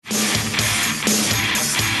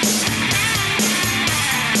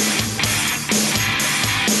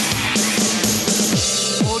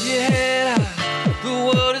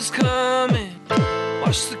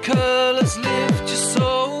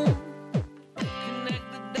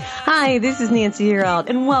Hi, this is Nancy Yearout,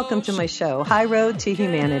 and welcome to my show, High Road to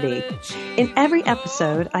Humanity. In every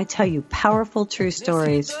episode, I tell you powerful true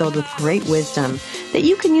stories filled with great wisdom that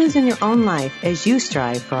you can use in your own life as you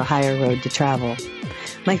strive for a higher road to travel.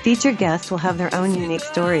 My featured guests will have their own unique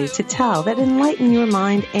stories to tell that enlighten your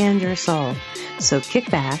mind and your soul. So kick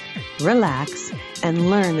back, relax, and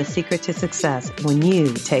learn the secret to success when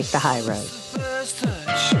you take the high road. First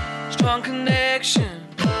touch, strong connection,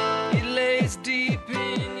 it lays deep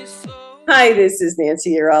in your soul. Hi, this is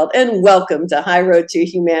Nancy Yearout, and welcome to High Road to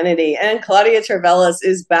Humanity. And Claudia Travelis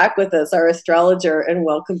is back with us, our astrologer, and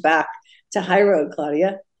welcome back to High Road,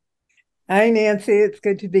 Claudia. Hi, Nancy. It's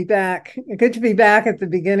good to be back. Good to be back at the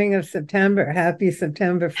beginning of September. Happy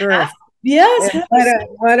September 1st. Yes.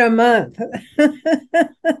 What a month.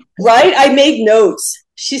 Right? I made notes.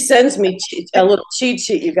 She sends me a little cheat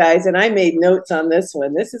sheet, you guys, and I made notes on this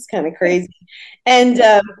one. This is kind of crazy. And,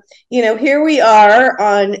 here we are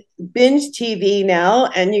on Binge TV now.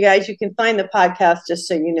 And you guys, you can find the podcast, just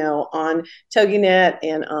so you know, on TogiNet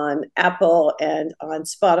and on Apple and on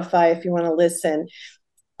Spotify if you want to listen.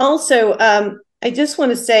 Also, I just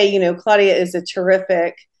want to say, Claudia is a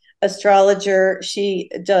terrific astrologer. She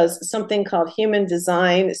does something called human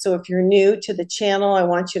design. So if you're new to the channel, I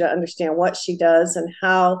want you to understand what she does and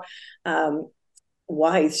how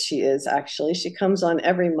wise she is, actually. She comes on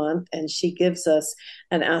every month and she gives us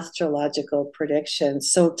an astrological prediction.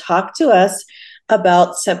 So talk to us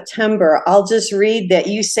about September. I'll just read that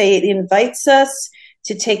you say it invites us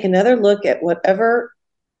to take another look at whatever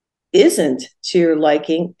isn't to your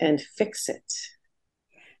liking and fix it.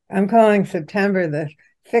 I'm calling September the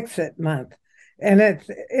fix it month. And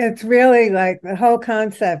it's really like the whole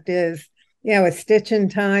concept is, a stitch in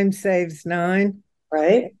time saves 9.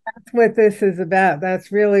 Right. That's what this is about.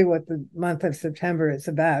 That's really what the month of September is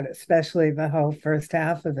about, especially the whole first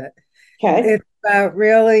half of it. Okay. It's about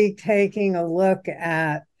really taking a look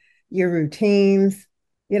at your routines.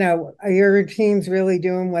 Are your routines really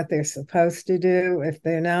doing what they're supposed to do? If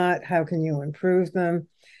they're not, how can you improve them?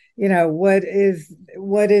 What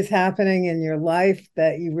is happening in your life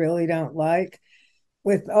that you really don't like?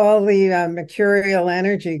 With all the mercurial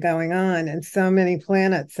energy going on and so many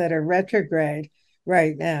planets that are retrograde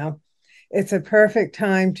right now, it's a perfect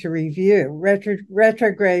time to review.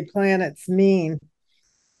 Retrograde planets mean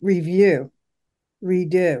review,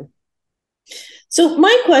 redo. So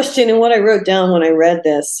my question, and what I wrote down when I read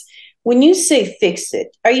this, when you say fix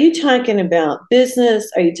it, are you talking about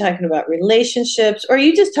business? Are you talking about relationships? Or are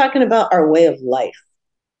you just talking about our way of life?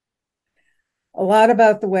 A lot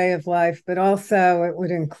about the way of life, but also it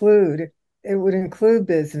would include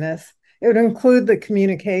business. It would include the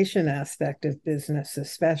communication aspect of business,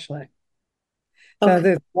 especially. Okay. So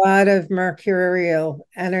there's a lot of mercurial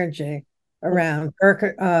energy around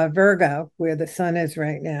Virgo, where the sun is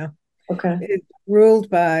right now. Okay. It's ruled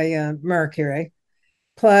by Mercury.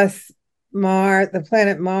 Plus, the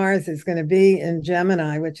planet Mars is going to be in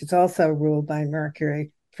Gemini, which is also ruled by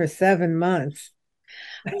Mercury for 7 months.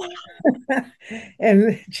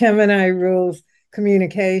 And Gemini rules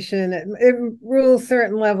communication. It rules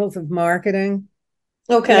certain levels of marketing.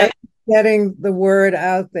 Okay. Getting the word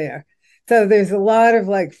out there. So there's a lot of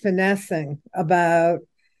finessing about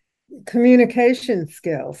communication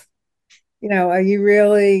skills. Are you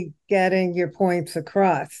really getting your points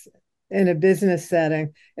across in a business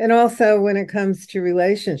setting? And also when it comes to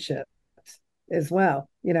relationships as well.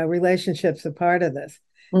 Relationships are part of this.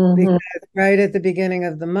 Mm-hmm. Because right at the beginning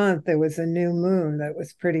of the month, there was a new moon that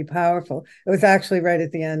was pretty powerful. It was actually right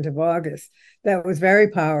at the end of August. That was very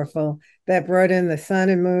powerful. That brought in the sun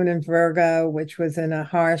and moon in Virgo, which was in a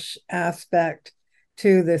harsh aspect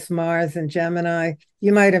to this Mars and Gemini.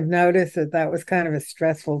 You might have noticed that was kind of a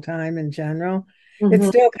stressful time in general. Mm-hmm. It's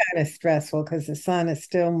still kind of stressful because the sun is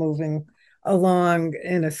still moving along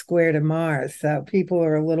in a square to Mars. So people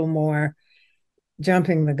are a little more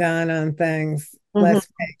jumping the gun on things, mm-hmm. less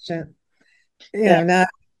patient.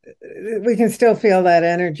 We can still feel that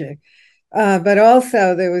energy. But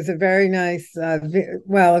also there was a very nice, a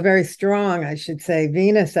very strong, I should say,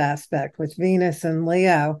 Venus aspect, with Venus and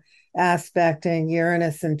Leo aspecting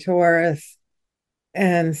Uranus and Taurus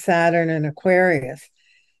and Saturn and Aquarius.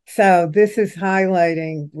 So this is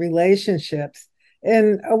highlighting relationships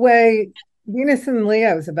in a way. Venus and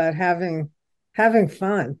Leo is about having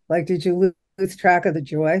fun. Did you lose track of the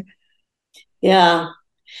joy? Yeah.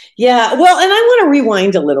 Well, and I want to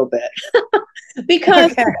rewind a little bit.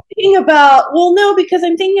 because Okay. I'm thinking about, well, no, because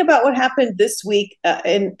I'm thinking about what happened this week,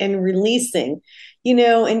 and releasing,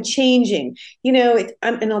 and changing,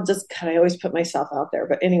 and I'll just kind of always put myself out there.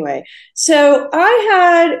 But anyway, so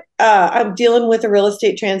I'm dealing with a real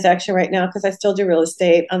estate transaction right now because I still do real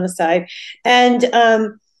estate on the side. And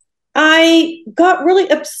I got really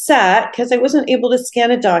upset because I wasn't able to scan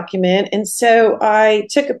a document. And so I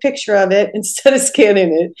took a picture of it instead of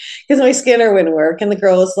scanning it because my scanner wouldn't work. And the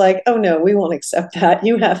girl was like, oh, no, we won't accept that.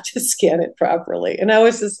 You have to scan it properly. And I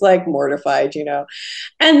was just like mortified.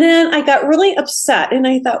 And then I got really upset and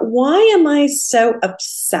I thought, why am I so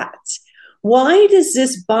upset? Why does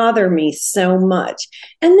this bother me so much?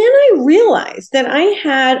 And then I realized that I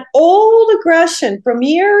had old aggression from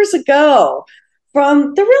years ago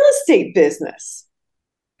from the real estate business,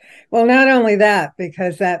 Well, not only that,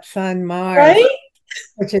 because that sun Mars, right?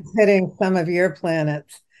 which is hitting some of your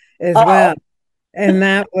planets as Oh, well, and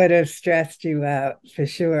that would have stressed you out for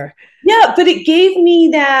sure. yeah, but it gave me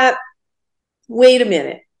that, wait a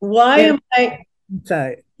minute, why am I,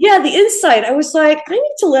 Insight. yeah, the insight. I was like, I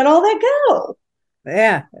need to let all that go.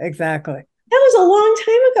 Yeah, exactly. That was a long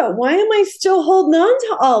time ago. Why am I still holding on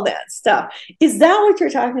to all that stuff? Is that what you're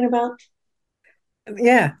talking about?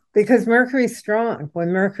 Yeah, because Mercury's strong.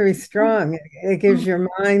 When Mercury's strong, it gives your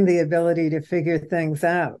mind the ability to figure things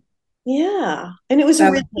out. Yeah. And it was a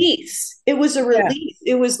That release. It was a yeah. release.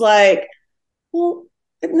 It was like, well,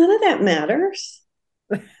 none of that matters.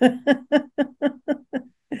 And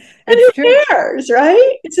It's true. who cares,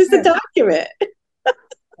 right? It's just a Yeah. document.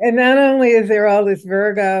 And not only is there all this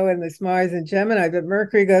Virgo and this Mars and Gemini, but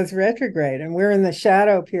Mercury goes retrograde, and we're in the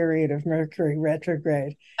shadow period of Mercury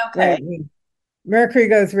retrograde. Okay. Right. Mercury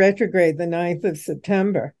goes retrograde the 9th of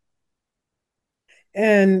September.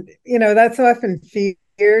 And, that's often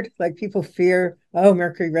feared. Like people fear, oh,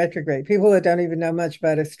 Mercury retrograde. People that don't even know much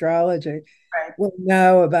about astrology Right. will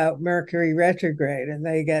know about Mercury retrograde and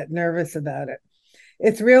they get nervous about it.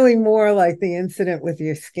 It's really more like the incident with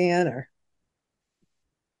your scanner.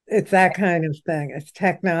 It's that kind of thing. It's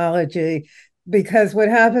technology. Because what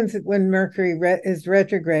happens when Mercury is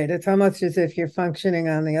retrograde, it's almost as if you're functioning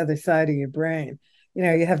on the other side of your brain.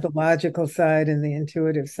 You have the logical side and the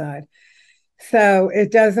intuitive side. So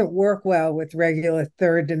it doesn't work well with regular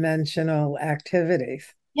third dimensional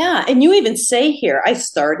activities. Yeah. And you even say here, I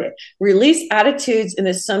started release attitudes and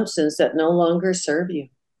assumptions that no longer serve you.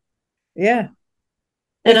 Yeah,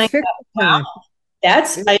 And I it's thought, fiction wow,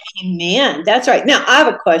 time. I mean, man, that's right. Now I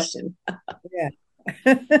have a question. Yeah.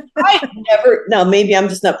 I never, now maybe I'm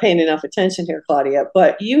just not paying enough attention here, Claudia,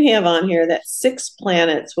 but you have on here that 6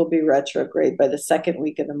 planets will be retrograde by the second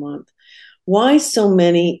week of the month. Why so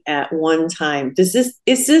many at one time? Is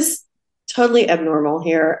this totally abnormal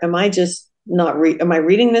here? Am I just not am I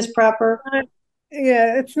reading this proper?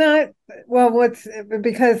 Yeah, it's not. Well,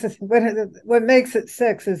 because what makes it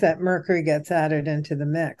six is that Mercury gets added into the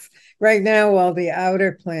mix. Right now, all the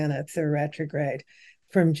outer planets are retrograde,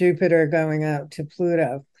 from Jupiter going out to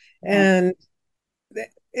Pluto. And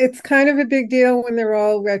it's kind of a big deal when they're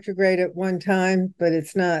all retrograde at one time, but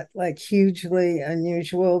it's not like hugely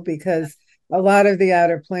unusual because a lot of the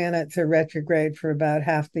outer planets are retrograde for about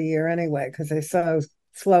half the year anyway, because they're so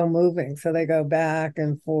slow moving. So they go back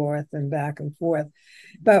and forth and back and forth.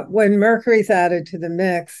 But when Mercury's added to the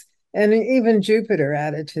mix, and even Jupiter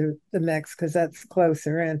added to the mix, because that's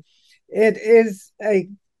closer in, it is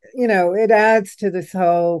it adds to this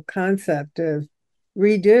whole concept of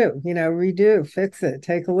redo, fix it,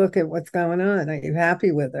 take a look at what's going on. Are you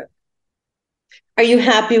happy with it? Are you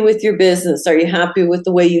happy with your business? Are you happy with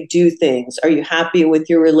the way you do things? Are you happy with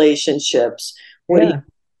your relationships? What do Yeah.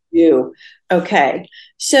 you do? Okay.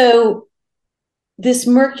 So this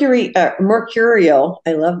mercurial,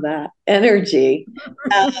 I love that energy.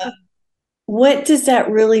 Uh, what does that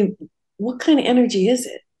really, what kind of energy is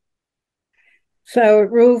it? So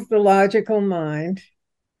it rules the logical mind.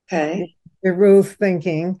 Okay. It rules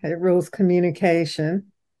thinking. It rules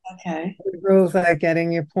communication. Okay. It rules like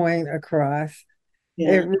getting your point across.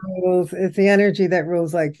 Yeah. It's the energy that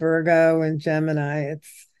rules like Virgo and Gemini.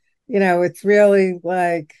 It's really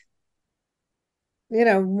like,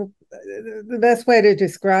 the best way to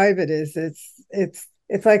describe it is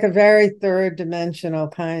it's like a very third dimensional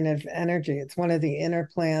kind of energy. It's one of the inner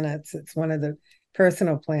planets. It's one of the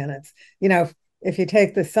personal planets. If you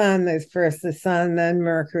take the sun, there's first the sun, then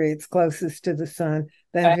Mercury. It's closest to the sun,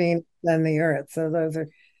 then Venus, then the Earth. So those are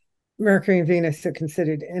Mercury and Venus are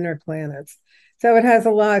considered inner planets. So it has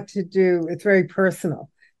a lot to do. It's very personal.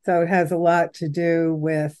 So it has a lot to do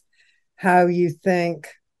with how you think.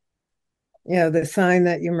 The sign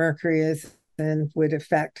that your Mercury is would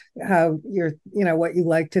affect how you're, what you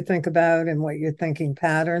like to think about and what your thinking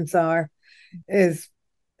patterns are, as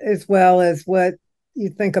well as what you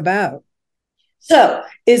think about. So,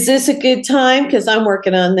 is this a good time? Because I'm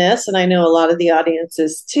working on this, and I know a lot of the audience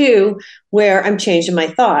is too, where I'm changing my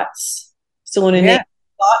thoughts. So when a negative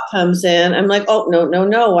thought comes in, I'm like, oh, no, no,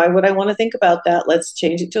 no. Why would I want to think about that? Let's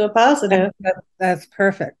change it to a positive. That's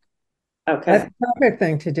perfect. Okay. That's the perfect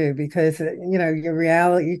thing to do because, your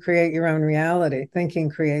reality, you create your own reality. Thinking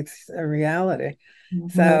creates a reality. Mm-hmm.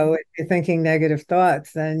 So if you're thinking negative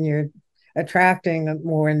thoughts, then you're attracting a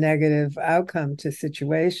more negative outcome to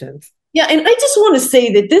situations. Yeah, and I just want to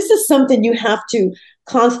say that this is something you have to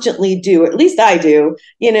constantly do. At least I do.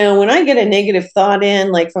 When I get a negative thought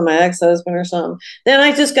in, like from my ex-husband or something, then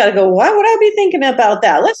I just got to go, why would I be thinking about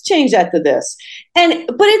that? Let's change that to this. But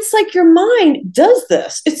it's like your mind does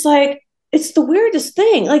this. It's like, it's the weirdest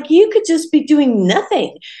thing. Like you could just be doing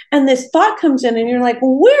nothing. And this thought comes in and you're like,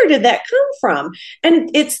 well, where did that come from?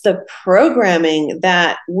 And it's the programming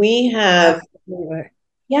that we have. Absolutely.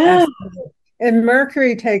 Yeah. Absolutely. And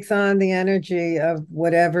Mercury takes on the energy of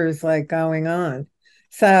whatever's like going on.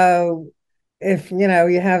 So if,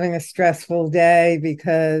 you're having a stressful day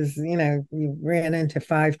because, you ran into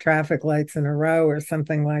 5 traffic lights in a row or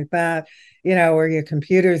something like that, or your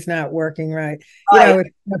computer's not working right, it's going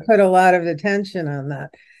to put a lot of attention on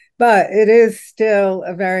that. But it is still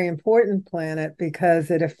a very important planet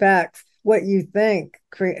because it affects what you think,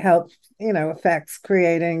 affects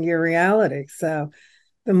creating your reality. So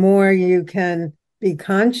the more you can be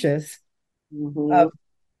conscious of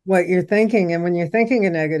what you're thinking. And when you're thinking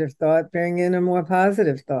a negative thought, bring in a more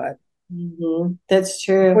positive thought. Mm-hmm. That's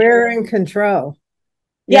true. We're in control.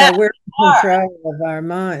 Yeah, we're in control of our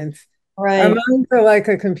minds. Right. Our minds are like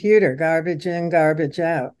a computer, garbage in, garbage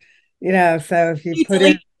out. So if you put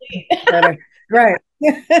in right.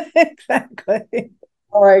 Exactly.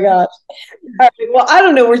 Oh my gosh. All right. Well, I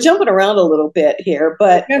don't know. We're jumping around a little bit here,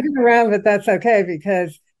 but that's okay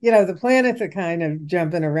because the planets are kind of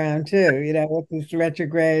jumping around too, with this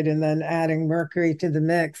retrograde and then adding Mercury to the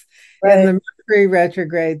mix. Right. And the Mercury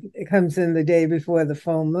retrograde, it comes in the day before the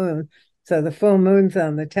full moon. So the full moon's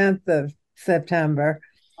on the 10th of September.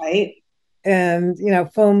 Right. And,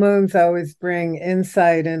 full moons always bring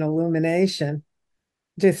insight and illumination.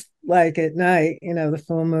 Just like at night, the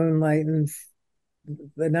full moon lightens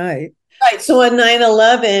the night. Right. So on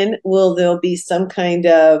 9/11, will there be some kind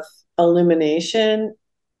of illumination?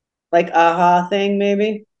 Like aha thing,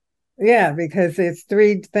 maybe? Yeah, because it's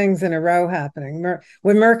 3 things in a row happening.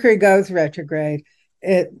 When Mercury goes retrograde,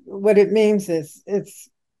 what it means is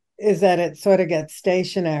that it sort of gets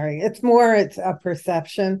stationary. It's a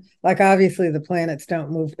perception. Like obviously the planets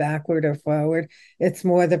don't move backward or forward. It's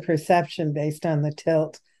more the perception based on the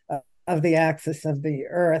tilt of the axis of the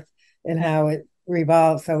Earth and how it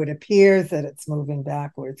revolves. So it appears that it's moving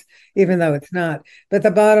backwards, even though it's not. But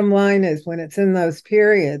the bottom line is when it's in those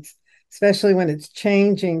periods, especially when it's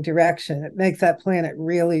changing direction, it makes that planet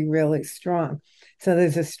really, really strong. So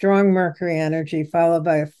there's a strong Mercury energy followed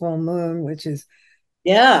by a full moon, which is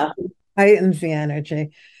heightens the energy.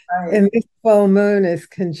 Right. And this full moon is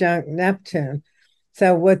conjunct Neptune.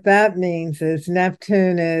 So what that means is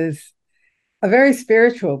Neptune is a very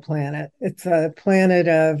spiritual planet. It's a planet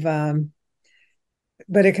of,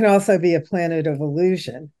 but it can also be a planet of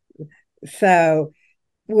illusion. So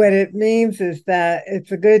what it means is that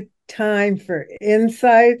it's a good time for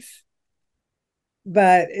insights,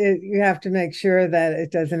 but you have to make sure that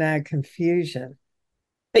it doesn't add confusion.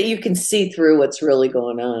 But you can see through what's really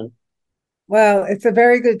going on. Well, it's a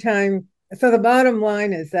very good time. So the bottom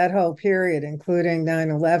line is that whole period, including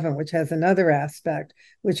 9/11, which has another aspect,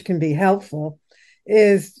 which can be helpful,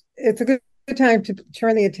 it's a good time to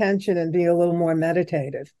turn the attention and be a little more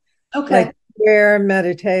meditative. Okay. Like prayer,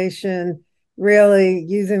 meditation, really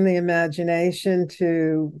using the imagination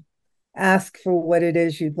to ask for what it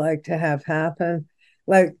is you'd like to have happen.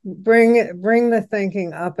 Like bring the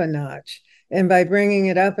thinking up a notch. And by bringing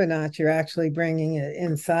it up a notch, you're actually bringing it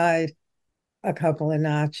inside a couple of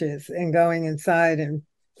notches and going inside and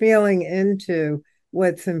feeling into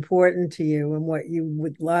what's important to you and what you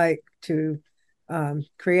would like to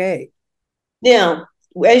create. Now,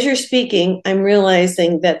 as you're speaking, I'm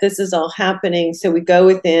realizing that this is all happening. So we go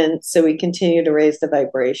within, so we continue to raise the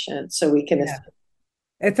vibration so we can. Yeah.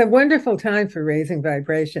 It's a wonderful time for raising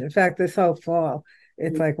vibration. In fact, this whole fall,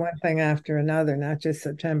 it's like one thing after another, not just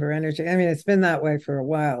September energy. I mean, it's been that way for a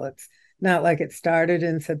while. It's not like it started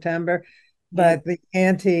in September, but the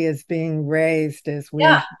ante is being raised as we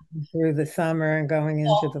through the summer and going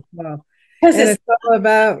into the fall. And it's all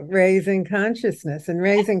about raising consciousness, and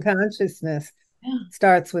raising consciousness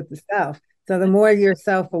starts with the self. So the more you're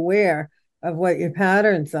self-aware of what your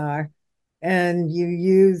patterns are, and you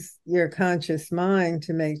use your conscious mind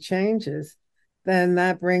to make changes, then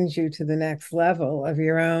that brings you to the next level of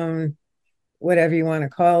your own, whatever you want to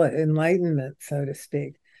call it, enlightenment, so to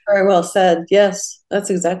speak. Very well said. Yes, that's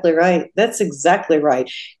exactly right. That's exactly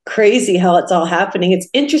right. Crazy how it's all happening. It's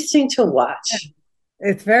interesting to watch.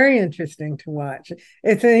 It's very interesting to watch.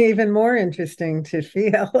 It's even more interesting to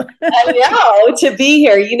feel. I know, to be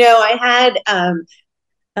here. I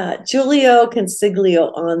had Giulio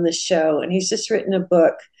Consiglio on the show, and he's just written a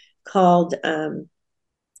book called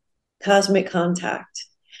Cosmic Contact.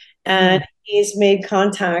 And he's made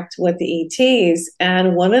contact with the ETs.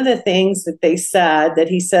 And one of the things that they said that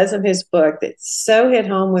he says in his book that so hit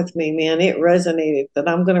home with me, man, it resonated, that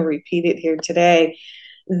I'm going to repeat it here today.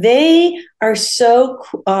 They are so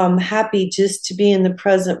happy just to be in the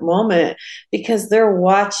present moment because they're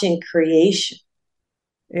watching creation.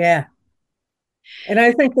 Yeah. And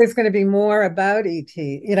I think there's going to be more about ET,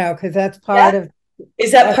 because that's part of.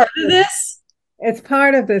 Is that part of this? It's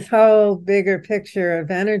part of this whole bigger picture of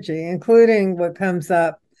energy, including what comes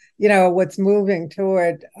up, what's moving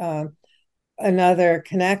toward another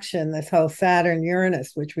connection, this whole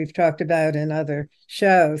Saturn-Uranus, which we've talked about in other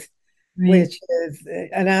shows, which is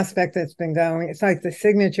an aspect that's been going. It's like the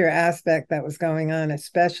signature aspect that was going on,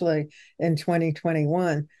 especially in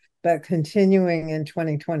 2021, but continuing in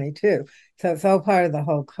 2022. So it's all part of the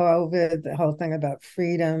whole COVID, the whole thing about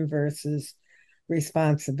freedom versus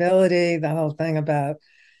responsibility, the whole thing about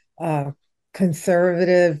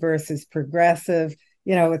conservative versus progressive.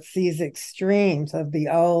 It's these extremes of the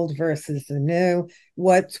old versus the new.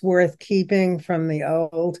 What's worth keeping from the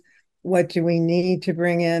old? What do we need to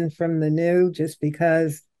bring in from the new just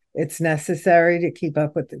because it's necessary to keep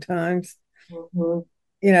up with the times?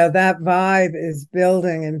 That vibe is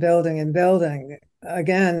building and building and building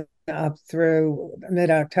again up through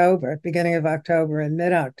mid-October, beginning of October and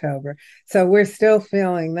mid-October. So we're still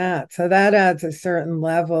feeling that. So that adds a certain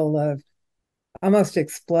level of almost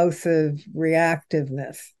explosive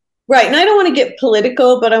reactiveness. Right. And I don't want to get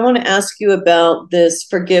political, but I want to ask you about this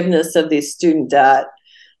forgiveness of the student debt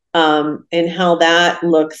and how that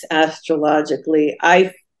looks astrologically.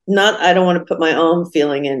 I don't want to put my own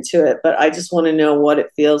feeling into it, but I just want to know what it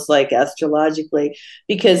feels like astrologically,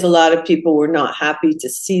 because a lot of people were not happy to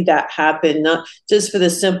see that happen, not just for the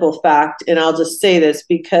simple fact. And I'll just say this,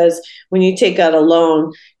 because when you take out a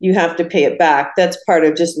loan, you have to pay it back. That's part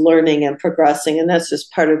of just learning and progressing. And that's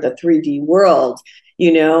just part of the 3D world.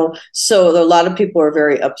 So a lot of people are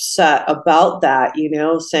very upset about that,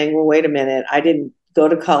 saying, well, wait a minute, I didn't go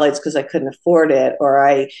to college because I couldn't afford it, or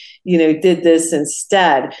I, did this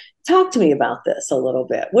instead. Talk to me about this a little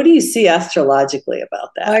bit. What do you see astrologically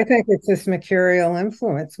about that? I think it's this mercurial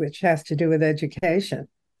influence, which has to do with education,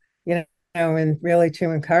 and really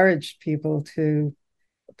to encourage people to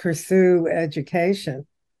pursue education,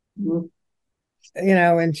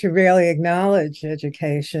 and to really acknowledge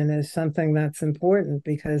education as something that's important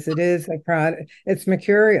because it is a product. It's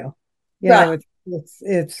mercurial,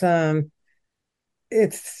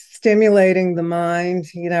 it's stimulating the mind,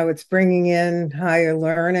 it's bringing in higher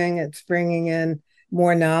learning, it's bringing in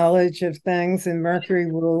more knowledge of things, and Mercury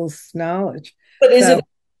rules knowledge. But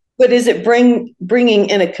is it bringing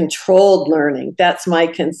in a controlled learning? That's my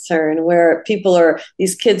concern, where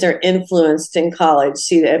these kids are influenced in college.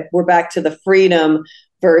 See, we're back to the freedom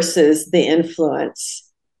versus the influence.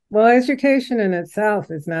 Well, education in itself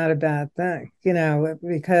is not a bad thing,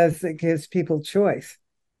 because it gives people choice.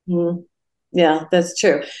 Mm-hmm. Yeah, that's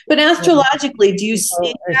true. But astrologically, do you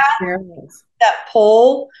see that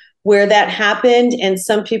poll where that happened and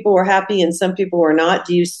some people were happy and some people were not?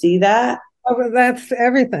 Do you see that? Oh, well, that's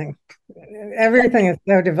everything. Everything is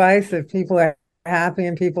so divisive. People are happy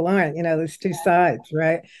and people aren't. There's two sides,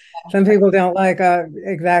 right? Some people don't like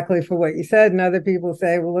exactly for what you said, and other people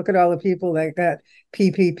say, well, look at all the people that got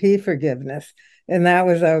PPP forgiveness, and that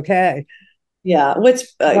was okay. Yeah. Why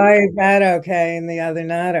is that okay and the other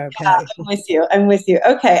not okay? Yeah, I'm with you.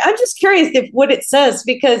 Okay. I'm just curious what it says,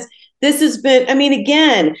 because this has been,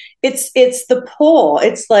 again, it's the pole.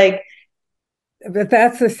 It's like. But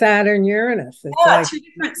that's the Saturn-Uranus. It's two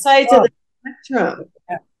different sides of the spectrum.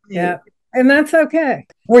 Yeah. And that's okay.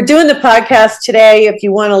 We're doing the podcast today. If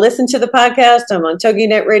you want to listen to the podcast, I'm on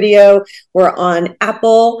TogiNet Radio. We're on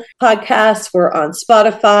Apple Podcasts. We're on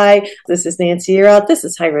Spotify. This is Nancy Yearout. This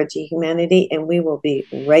is High Road to Humanity, and we will be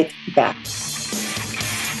right back.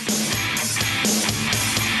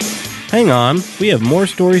 Hang on. We have more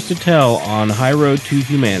stories to tell on High Road to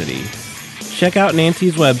Humanity. Check out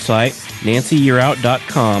Nancy's website,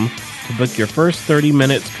 nancyyearout.com, to to book your first 30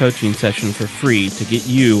 minutes coaching session for free to get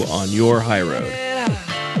you on your high road.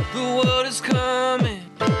 The world is coming.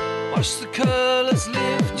 Watch the colors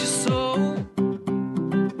lift your soul.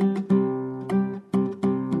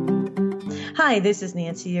 Hi, this is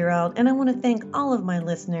Nancy Yearout, and I want to thank all of my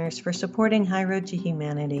listeners for supporting High Road to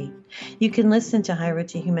Humanity. You can listen to High Road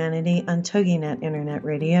to Humanity on TogiNet Internet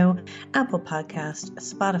Radio, Apple Podcast,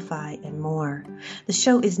 Spotify, and more. The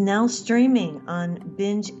show is now streaming on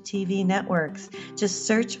Binge TV networks. Just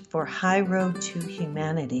search for High Road to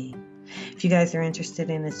Humanity. If you guys are interested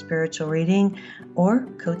in a spiritual reading or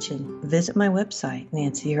coaching, visit my website,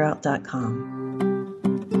 nancyyearout.com.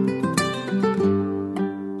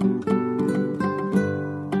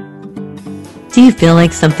 Do you feel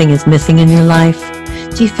like something is missing in your life?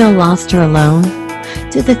 Do you feel lost or alone?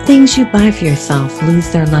 Do the things you buy for yourself lose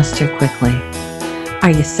their luster quickly? Are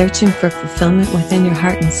you searching for fulfillment within your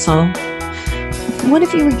heart and soul? What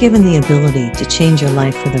if you were given the ability to change your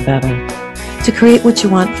life for the better? To create what you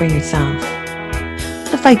want for yourself?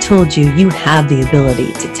 What if I told you you have the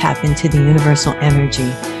ability to tap into the universal energy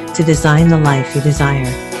to design the life you desire?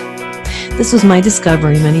 This was my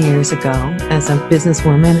discovery many years ago. As a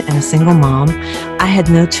businesswoman and a single mom, I had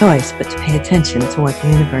no choice but to pay attention to what the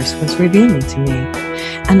universe was revealing to me,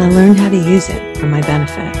 and I learned how to use it for my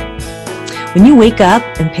benefit. When you wake up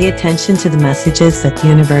and pay attention to the messages that the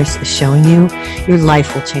universe is showing you, your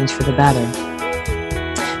life will change for the better.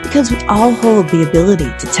 Because we all hold the ability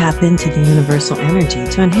to tap into the universal energy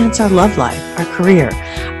to enhance our love life, our career,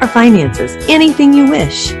 our finances, anything you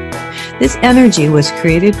wish. This energy was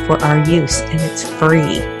created for our use, and it's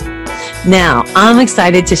free. Now, I'm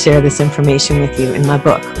excited to share this information with you in my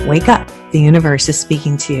book, Wake Up, The Universe is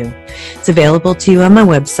Speaking to You. It's available to you on my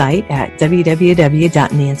website at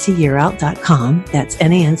www.nancyyearout.com. That's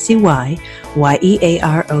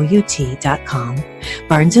NancyYearout.com,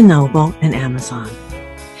 Barnes & Noble, and Amazon.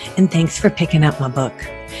 And thanks for picking up my book.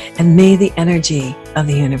 And may the energy of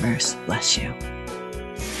the universe bless you.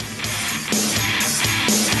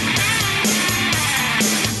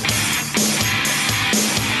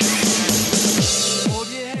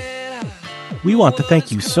 We want to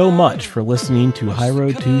thank you so much for listening to High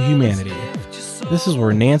Road to Humanity. This is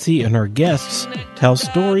where Nancy and her guests tell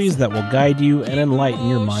stories that will guide you and enlighten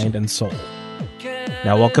your mind and soul.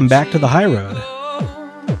 Now welcome back to the High Road.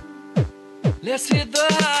 Let's hit the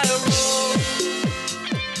high road.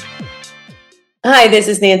 Hi, this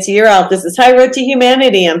is Nancy Yearout. This is High Road to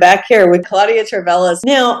Humanity. I'm back here with Claudia Travelis.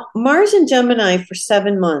 Now, Mars in Gemini for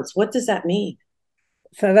 7 months. What does that mean?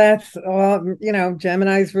 So that's all,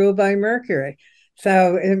 Gemini's ruled by Mercury.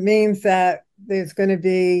 So it means that there's going to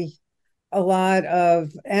be a lot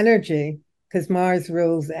of energy because Mars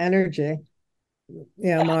rules energy.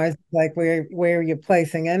 Mars is like where you're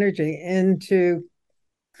placing energy into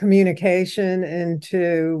communication,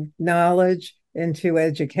 into knowledge, into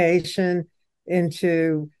education,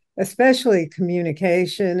 into especially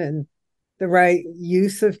communication and the right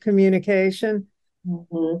use of communication.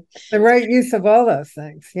 Mm-hmm. The right use of all those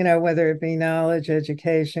things, whether it be knowledge,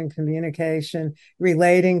 education, communication,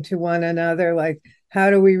 relating to one another. Like,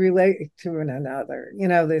 how do we relate to one another?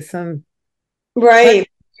 There's some right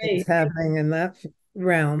happening in that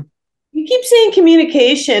realm. You keep saying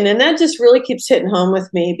communication, and that just really keeps hitting home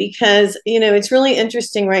with me because, it's really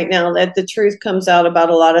interesting right now that the truth comes out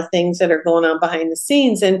about a lot of things that are going on behind the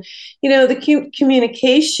scenes. And, the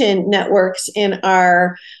communication networks in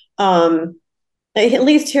our at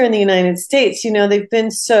least here in the United States, they've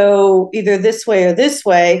been so either this way or this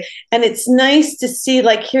way. And it's nice to see,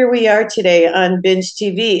 like, here we are today on Binge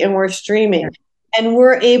TV and we're streaming and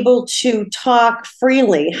we're able to talk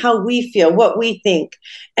freely how we feel, what we think.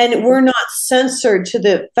 And we're not censored to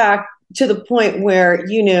the point where,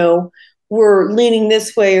 we're leaning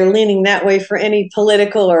this way or leaning that way for any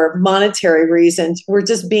political or monetary reasons. We're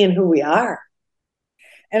just being who we are.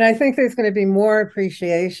 And I think there's going to be more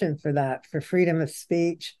appreciation for that, for freedom of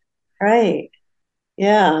speech. Right.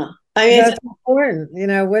 Yeah. I mean, that's important.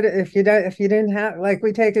 What if you didn't have, like,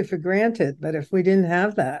 we take it for granted, but if we didn't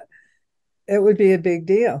have that, it would be a big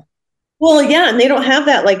deal. Well, yeah. And they don't have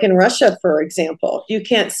that, like in Russia, for example. You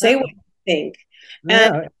can't say what you think.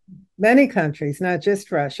 No, many countries, not just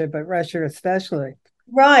Russia, but Russia especially.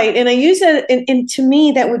 Right. And I use that, and to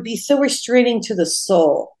me, that would be so restraining to the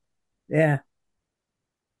soul. Yeah.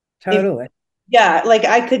 Totally. Like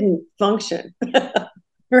I couldn't function.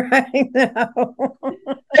 Right now.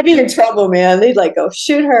 I'd be in trouble, man. They'd like go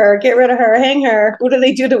shoot her, get rid of her, hang her. What do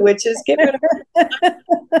they do to witches? Get rid of her.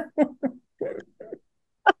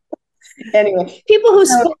 Anyway, people who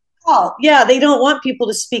speak out, they don't want people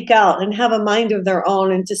to speak out and have a mind of their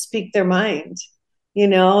own and to speak their mind.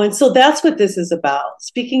 And so that's what this is about.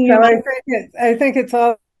 Speaking So your mind. I think it's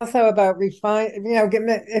also about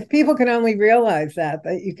if people can only realize that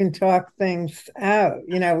you can talk things out.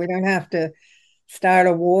 We don't have to start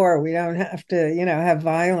a war. We don't have to, have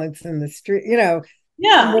violence in the street.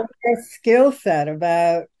 Yeah. More skill set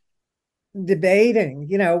about debating.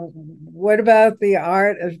 What about the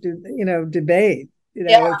art of debate?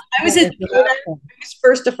 Yeah. I was in debate. I was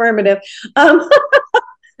first affirmative.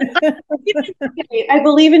 I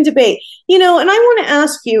believe in debate, and I want to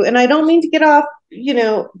ask you, and I don't mean to get off,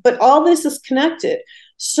 but all this is connected.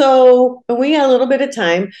 So, and we got a little bit of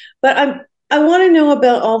time, but I want to know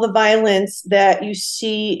about all the violence that you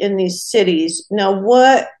see in these cities. Now,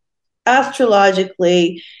 what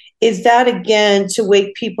astrologically is that again to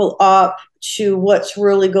wake people up to what's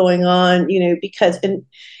really going on, because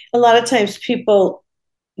a lot of times people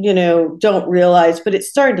don't realize, but it's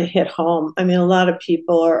starting to hit home. I mean, a lot of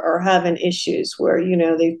people are having issues where,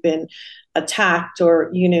 they've been attacked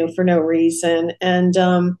or, for no reason. And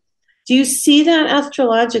do you see that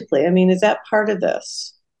astrologically? I mean, is that part of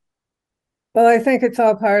this? Well, I think it's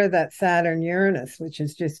all part of that Saturn Uranus, which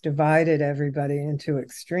has just divided everybody into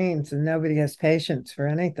extremes, and nobody has patience for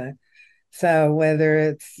anything. So whether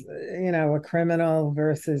it's, a criminal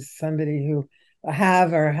versus somebody who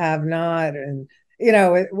have or have not, and,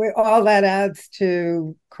 all that adds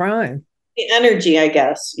to crime. The energy, I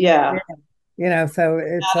guess. Yeah. So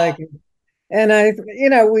it's like,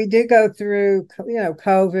 and we did go through,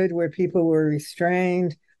 COVID where people were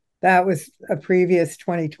restrained. That was a previous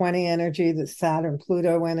 2020 energy, the Saturn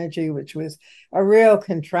Pluto energy, which was a real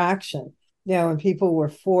contraction, and people were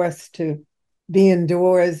forced to be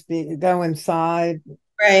indoors, go inside.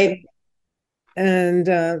 Right. And,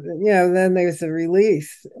 then there's a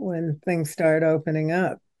release when things start opening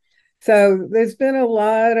up. So there's been a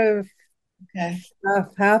lot of stuff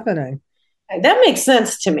happening. That makes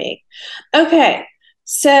sense to me. Okay.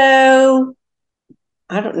 So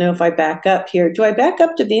I don't know if I back up here. Do I back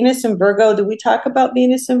up to Venus and Virgo? Did we talk about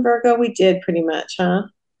Venus and Virgo? We did pretty much, huh?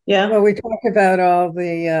 Yeah. Well, we talked about all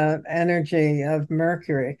the energy of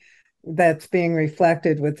Mercury that's being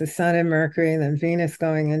reflected with the Sun in Mercury, and then Venus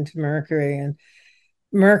going into Mercury, and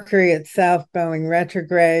Mercury itself going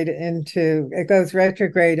retrograde it goes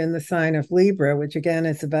retrograde in the sign of Libra, which again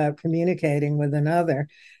is about communicating with another.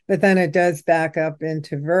 But then it does back up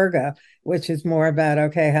into Virgo, which is more about,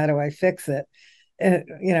 okay, how do I fix it?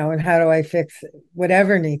 And how do I fix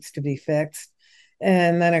whatever needs to be fixed?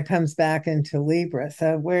 And then it comes back into Libra.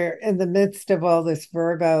 So we're in the midst of all this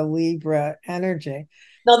Virgo Libra energy.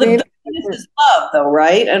 Now, Venus is love, though,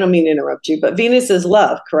 right? I don't mean to interrupt you, but Venus is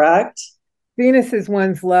love, correct? Venus is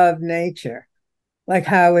one's love nature. Like,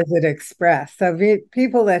 how is it expressed? So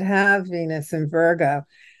people that have Venus in Virgo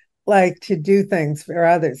like to do things for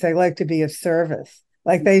others. They like to be of service.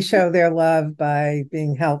 Like, they show their love by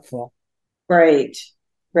being helpful. Right,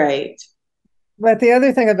 right. But the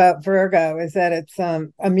other thing about Virgo is that it's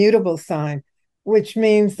a mutable sign, which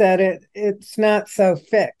means that it's not so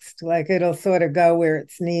fixed. Like, it'll sort of go where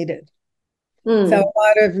it's needed. So a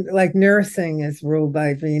lot of like nursing is ruled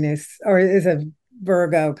by Venus, or is a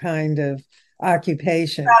Virgo kind of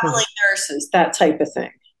occupation. Traveling nurses, that type of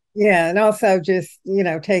thing. Yeah, and also just,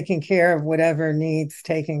 taking care of whatever needs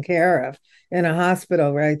taken care of in a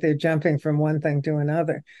hospital, right? They're jumping from one thing to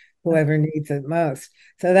another, whoever needs it most.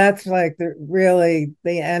 So that's like really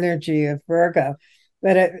the energy of Virgo.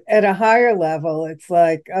 But at a higher level, it's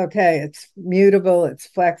like, okay, it's mutable, it's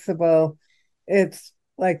flexible, it's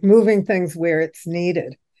like moving things where it's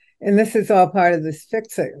needed. And this is all part of this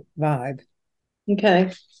fixing vibe.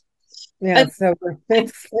 Okay. Yeah, so we're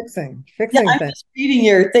fixing things. I'm just reading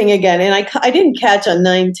your thing again, and I didn't catch on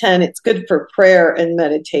 9:10. It's good for prayer and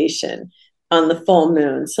meditation on the full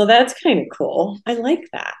moon. So that's kind of cool. I like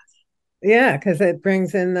that. Yeah, because it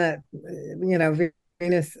brings in that,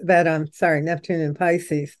 Venus, Neptune and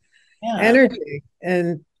Pisces energy.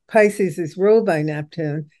 And Pisces is ruled by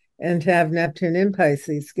Neptune. And to have Neptune in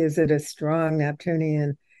Pisces gives it a strong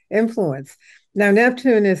Neptunian influence. Now,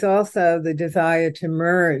 Neptune is also the desire to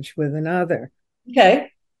merge with another.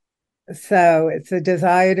 Okay. So it's a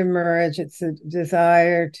desire to merge. It's a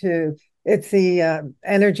desire it's the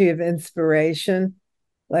energy of inspiration,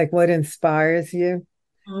 like what inspires you.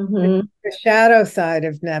 Mm-hmm. The shadow side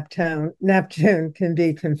of Neptune can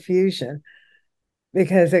be confusion,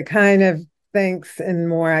 because it kind of thinks in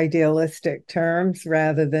more idealistic terms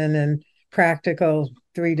rather than in practical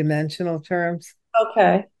three-dimensional terms.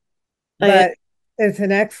 Okay. But it's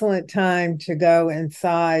an excellent time to go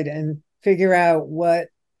inside and figure out what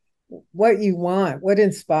you want, what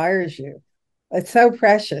inspires you. It's so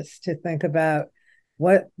precious to think about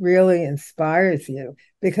what really inspires you,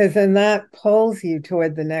 because then that pulls you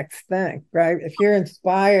toward the next thing, right? If you're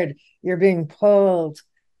inspired, you're being pulled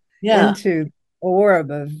Yeah. into the orb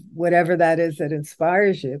of whatever that is that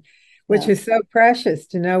inspires you, which Yeah. is so precious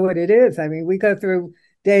to know what it is. I mean, we go through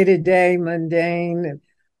day-to-day mundane,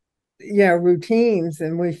 routines,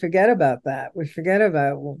 and we forget about that. We forget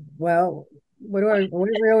about, well, what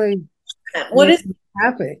really What is makes me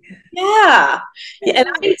happy? Yeah. Yeah. And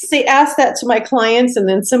I say, ask that to my clients, and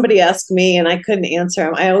then somebody asked me, and I couldn't answer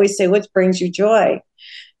them. I always say, what brings you joy?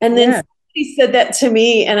 And then Yeah, somebody said that to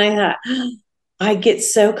me, and I thought, I get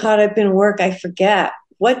so caught up in work, I forget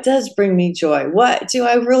what does bring me joy. What do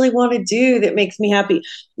I really want to do that makes me happy?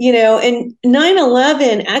 And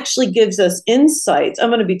 9/11 actually gives us insights. I'm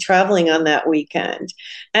going to be traveling on that weekend.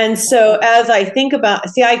 And so as I think about,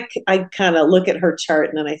 see, I kind of look at her chart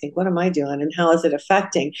and then I think, what am I doing and how is it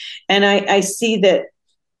affecting? And I see that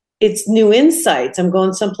it's new insights. I'm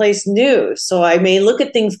going someplace new. So I may look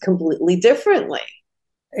at things completely differently.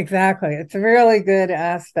 exactly. It's a really good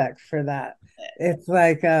aspect for that. It's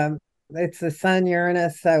like it's the sun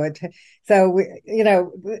Uranus,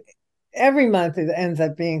 every month it ends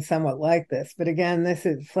up being somewhat like this. But again, this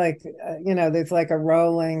is like there's like a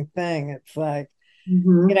rolling thing. It's like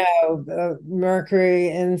Mhm. Mercury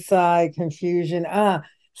inside, confusion,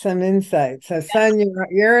 some insight. So Sun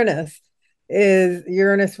Uranus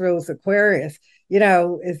rules Aquarius,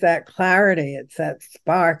 is that clarity. It's that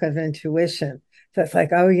spark of intuition. So it's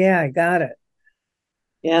like, oh yeah, I got it.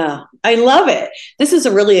 Yeah, I love it. This is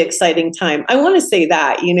a really exciting time. I want to say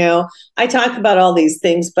that, I talk about all these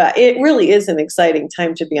things, but it really is an exciting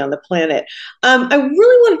time to be on the planet. I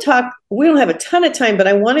really want to talk. We don't have a ton of time, but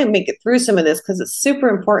I want to make it through some of this because it's super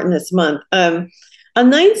important this month. On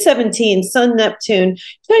 9/17, Sun Neptune,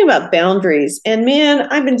 talking about boundaries. And man,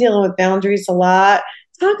 I've been dealing with boundaries a lot.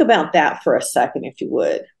 Talk about that for a second, if you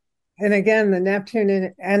would. And again, the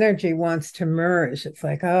Neptune energy wants to merge. It's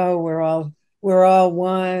like, oh, we're all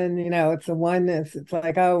one, it's a oneness. It's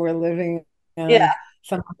like, oh, we're living Yeah. on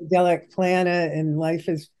some idyllic planet and life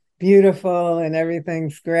is beautiful and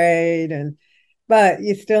everything's great. But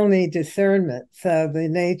you still need discernment. So the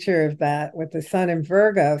nature of that with the sun in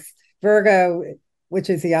Virgo, which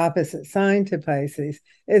is the opposite sign to Pisces,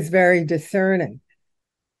 is very discerning.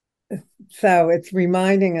 So it's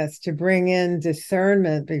reminding us to bring in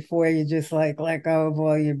discernment before you just like let go of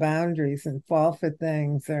all your boundaries and fall for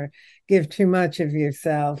things or give too much of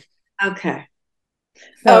yourself. Okay.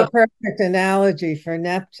 So a perfect analogy for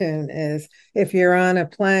Neptune is if you're on a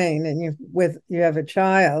plane and you have a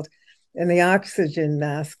child and the oxygen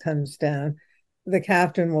mask comes down, the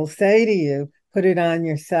captain will say to you, put it on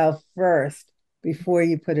yourself first before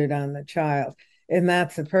you put it on the child. And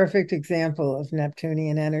that's a perfect example of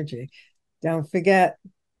Neptunian energy. Don't forget,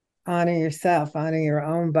 honor yourself, honor your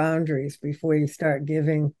own boundaries before you start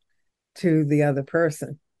giving to the other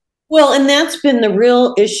person. Well, and that's been the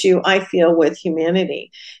real issue I feel with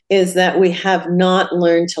humanity is that we have not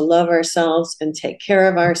learned to love ourselves and take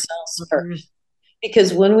care of ourselves first.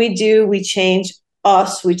 Because when we do, we change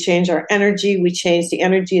us, we change our energy, we change the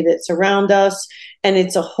energy that's around us, and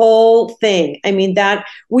it's a whole thing. I mean, that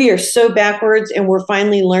we are so backwards and we're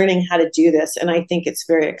finally learning how to do this. And I think it's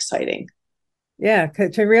very exciting. Yeah,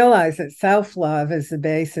 to realize that self-love is the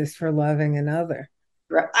basis for loving another.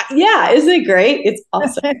 Yeah, isn't it great? It's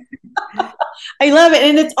awesome. I love it.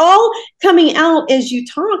 And it's all coming out as you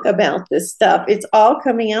talk about this stuff. It's all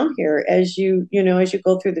coming out here as as you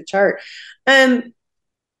go through the chart. Um,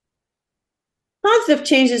 Positive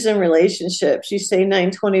changes in relationships. You say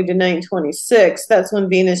 9/20 to 9/26. That's when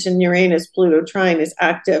Venus and Uranus, Pluto trine is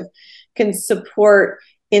active, can support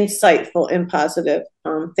insightful and positive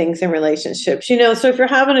things in relationships. So if you're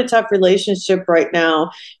having a tough relationship right now,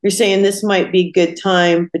 you're saying this might be good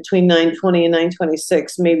time between 9/20 and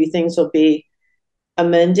 9/26. Maybe things will be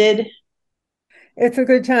amended. It's a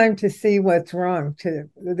good time to see what's wrong.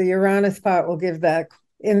 The Uranus part will give that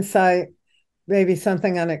insight. Maybe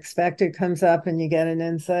something unexpected comes up and you get an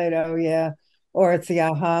insight, oh yeah, or it's the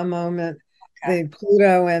aha moment. Okay. The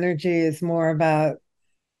Pluto energy is more about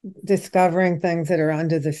discovering things that are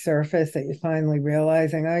under the surface that you're finally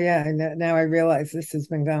realizing, oh yeah, now I realize this has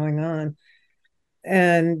been going on.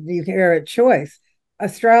 And you hear a choice.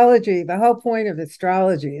 Astrology, the whole point of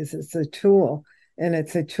astrology is it's a tool, and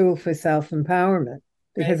it's a tool for self-empowerment.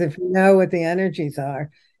 Because if you know what the energies are,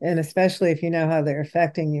 and especially if you know how they're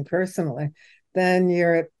affecting you personally, then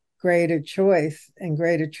you're at greater choice, and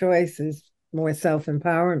greater choice is more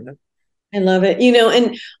self-empowerment. I love it.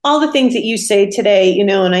 And all the things that you say today,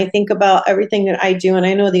 and I think about everything that I do, and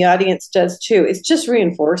I know the audience does too. It's just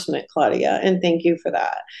reinforcement, Claudia. And thank you for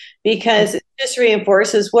that, because it just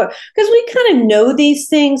reinforces because we kind of know these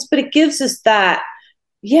things, but it gives us that,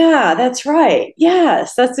 yeah, that's right.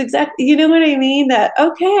 Yes, that's exactly, you know what I mean? That,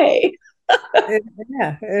 okay.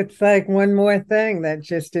 Yeah, it's like one more thing that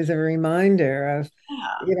just is a reminder of,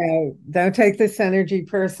 don't take this energy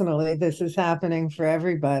personally. This is happening for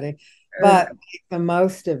everybody, but make the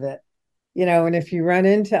most of it. And if you run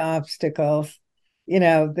into obstacles,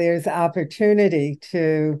 there's opportunity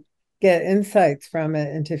to get insights from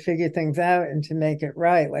it and to figure things out and to make it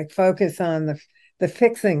right. Like focus on the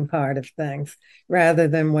fixing part of things rather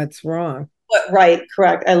than what's wrong. Right,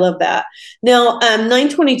 correct. I love that. Now,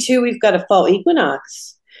 922, we've got a fall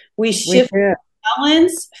equinox. We shift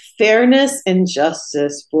balance, fairness, and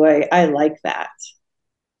justice. Boy, I like that.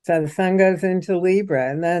 So the sun goes into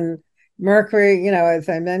Libra, and then Mercury, as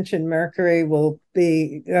I mentioned, Mercury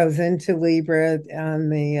goes into Libra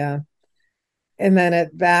and then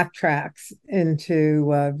it backtracks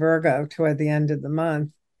into Virgo toward the end of the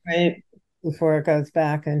month. Right. Before it goes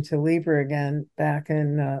back into Libra again back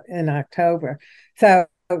in October. So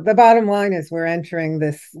the bottom line is we're entering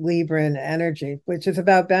this Libran energy, which is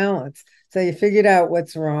about balance. So you figured out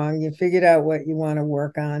what's wrong. You figured out what you want to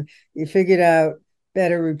work on. You figured out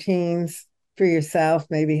better routines for yourself,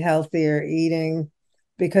 maybe healthier eating,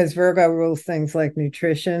 because Virgo rules things like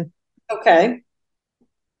nutrition. Okay.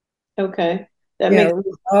 That makes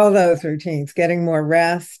all those routines, getting more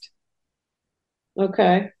rest.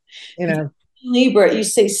 Okay. Libra, you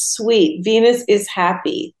say sweet. Venus is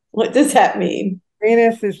happy. What does that mean?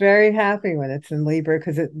 Venus is very happy when it's in Libra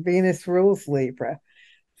because Venus rules Libra.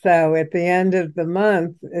 So at the end of the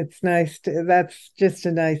month, it's nice that's just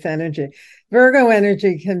a nice energy. Virgo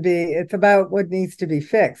energy it's about what needs to be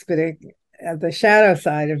fixed, but the shadow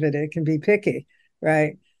side of it, it can be picky,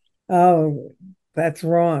 right? Oh, that's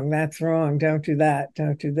wrong. That's wrong. Don't do that.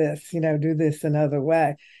 Don't do this. Do this another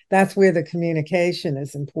way. That's where the communication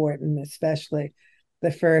is important, especially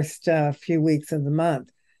the first few weeks of the month,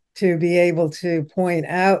 to be able to point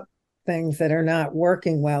out things that are not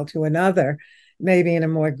working well to another, maybe in a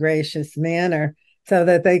more gracious manner, so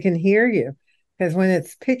that they can hear you. Because when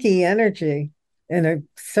it's picky energy, an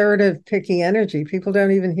assertive, picky energy, people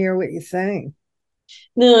don't even hear what you're saying.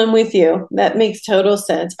 No, I'm with you. That makes total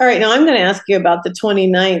sense. All right, now I'm going to ask you about the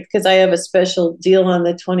 29th because I have a special deal on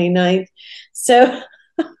the 29th. So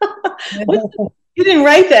you didn't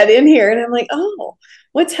write that in here. And I'm like, oh,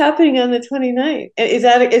 what's happening on the 29th? Is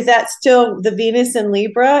that still the Venus in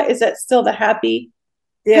Libra? Is that still the happy?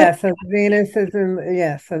 Yeah, so Venus is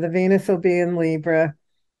so the Venus will be in Libra.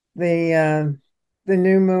 The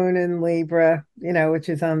new moon in Libra, which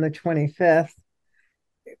is on the 25th,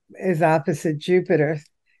 is opposite Jupiter.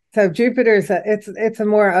 So Jupiter's it's a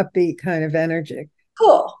more upbeat kind of energy.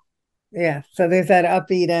 Cool. Yeah, so there's that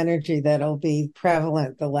upbeat energy that'll be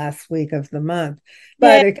prevalent the last week of the month,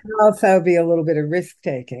 but it can also be a little bit of risk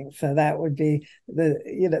taking. So that would be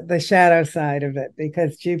the shadow side of it,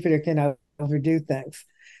 because Jupiter can overdo things.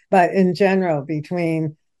 But in general,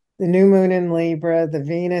 between the new moon in Libra, the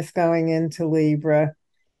Venus going into Libra,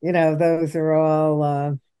 those are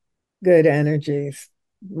all good energies,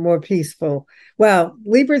 more peaceful. Well,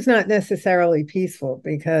 Libra's not necessarily peaceful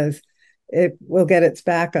because it will get its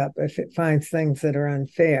back up if it finds things that are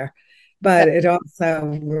unfair. But it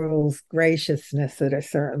also rules graciousness at a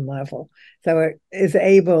certain level. So it is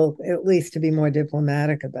able at least to be more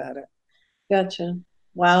diplomatic about it. Gotcha.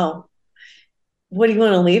 Wow. What do you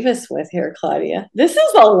want to leave us with here, Claudia? This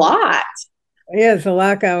is a lot. Yeah, there's a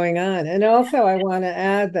lot going on. And also I want to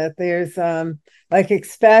add that there's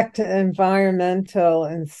expect environmental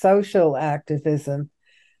and social activism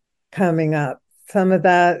coming up. Some of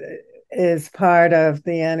that is part of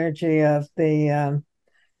the energy of the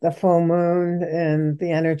full moon and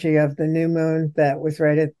the energy of the new moon that was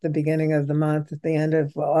right at the beginning of the month, at the end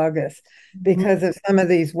of August, because of some of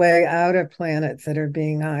these way outer planets that are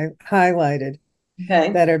being highlighted,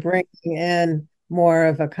 that are bringing in more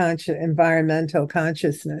of a environmental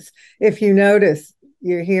consciousness. If you notice,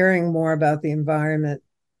 you're hearing more about the environment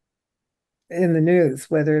in the news,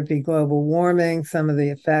 whether it be global warming, some of the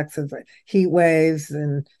effects of heat waves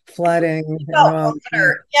and flooding.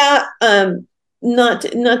 Not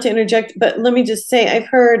to interject, but let me just say, I've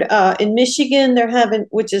heard in Michigan they're having,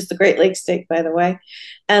 which is the Great Lakes state, by the way,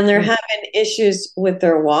 and they're having issues with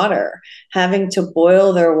their water, having to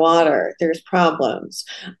boil their water. There's problems.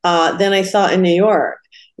 Then I saw in New York,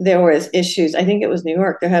 there was issues. I think it was New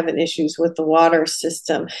York. They're having issues with the water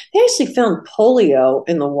system. They actually found polio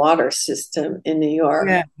in the water system in New York.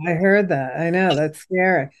 Yeah, I heard that. I know, that's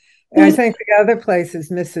scary. And I think the other place is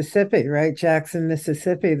Mississippi, right? Jackson,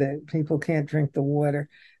 Mississippi, that people can't drink the water.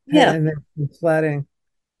 Yeah. And there's flooding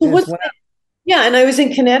Well, as well. yeah, and I was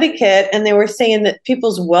in Connecticut, and they were saying that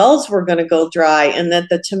people's wells were going to go dry, and that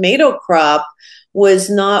the tomato crop was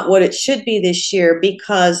not what it should be this year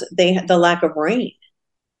because they had the lack of rain.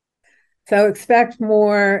 So expect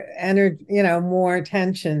more energy, more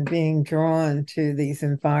attention being drawn to these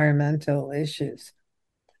environmental issues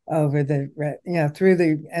over through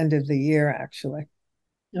the end of the year, actually.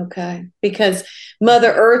 Okay, because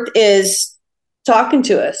Mother Earth is talking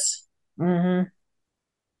to us. Mm-hmm.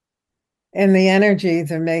 And the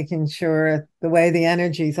energies are making sure the way the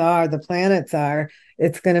energies are, the planets are,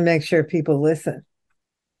 it's going to make sure people listen.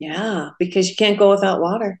 Yeah, because you can't go without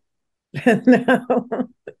water.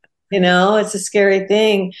 No. It's a scary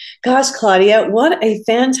thing. Gosh, Claudia, what a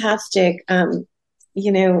fantastic,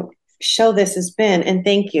 show this has been. And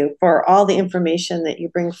thank you for all the information that you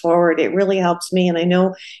bring forward. It really helps me, and I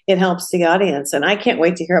know it helps the audience. And I can't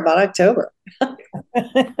wait to hear about October.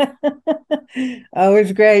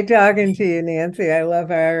 Always great talking to you, Nancy. I love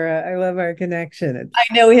our connection. I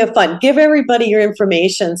know we have fun. Give everybody your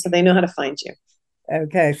information so they know how to find you.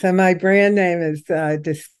 Okay, so my brand name is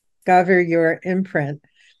Discover Your Imprint.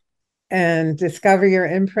 And Discover Your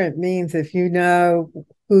Imprint means if you know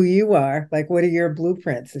who you are, like what are your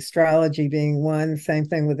blueprints, astrology being one, same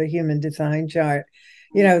thing with a human design chart.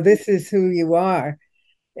 This is who you are.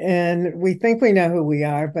 And we think we know who we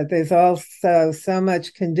are, but there's also so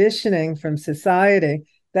much conditioning from society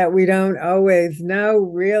that we don't always know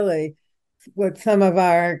really what some of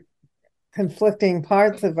our conflicting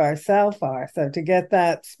parts of ourself are. So to get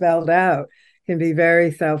that spelled out can be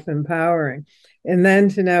very self-empowering. And then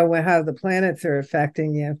to know how the planets are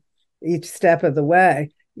affecting you each step of the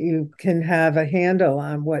way, you can have a handle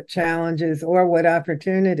on what challenges or what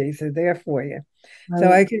opportunities are there for you. Right. So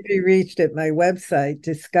I can be reached at my website,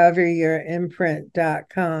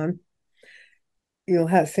 discoveryourimprint.com.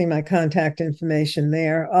 You'll see my contact information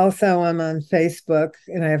there. Also, I'm on Facebook,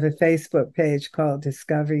 and I have a Facebook page called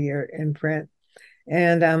Discover Your Imprint.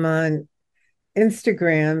 And I'm on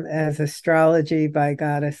Instagram as Astrology by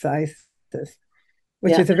Goddess Isis,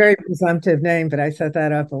 which is a very presumptive name, but I set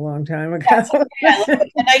that up a long time ago.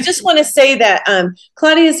 And I just want to say that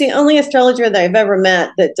Claudia is the only astrologer that I've ever met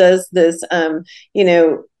that does this,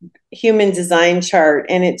 human design chart.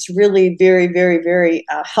 And it's really very, very, very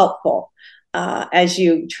helpful as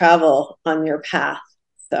you travel on your path.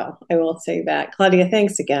 So I will say that. Claudia,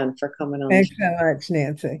 thanks again for coming on. Thanks so much,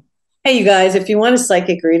 Nancy. Hey, you guys, if you want a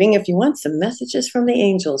psychic reading, if you want some messages from the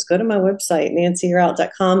angels, go to my website,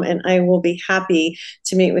 nancyyearout.com, and I will be happy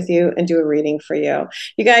to meet with you and do a reading for you.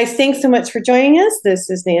 You guys, thanks so much for joining us. This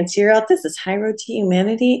is Nancy Yearout. This is High Road to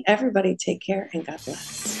Humanity. Everybody take care and God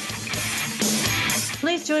bless.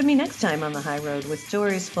 Please join me next time on the High Road with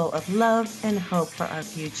stories full of love and hope for our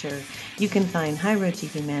future. You can find High Road to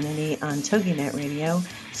Humanity on TogiNet Radio,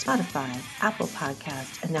 Spotify, Apple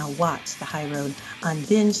Podcasts, and now watch The High Road on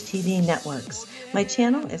Binge TV networks. My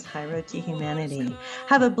channel is High Road to Humanity.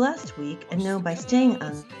 Have a blessed week, and know by staying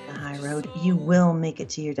on the High Road, you will make it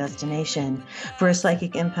to your destination. For a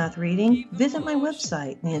psychic empath reading, visit my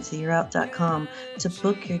website, nancyyearout.com, to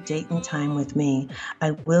book your date and time with me.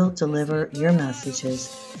 I will deliver your messages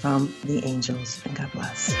from the angels, and God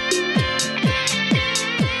bless.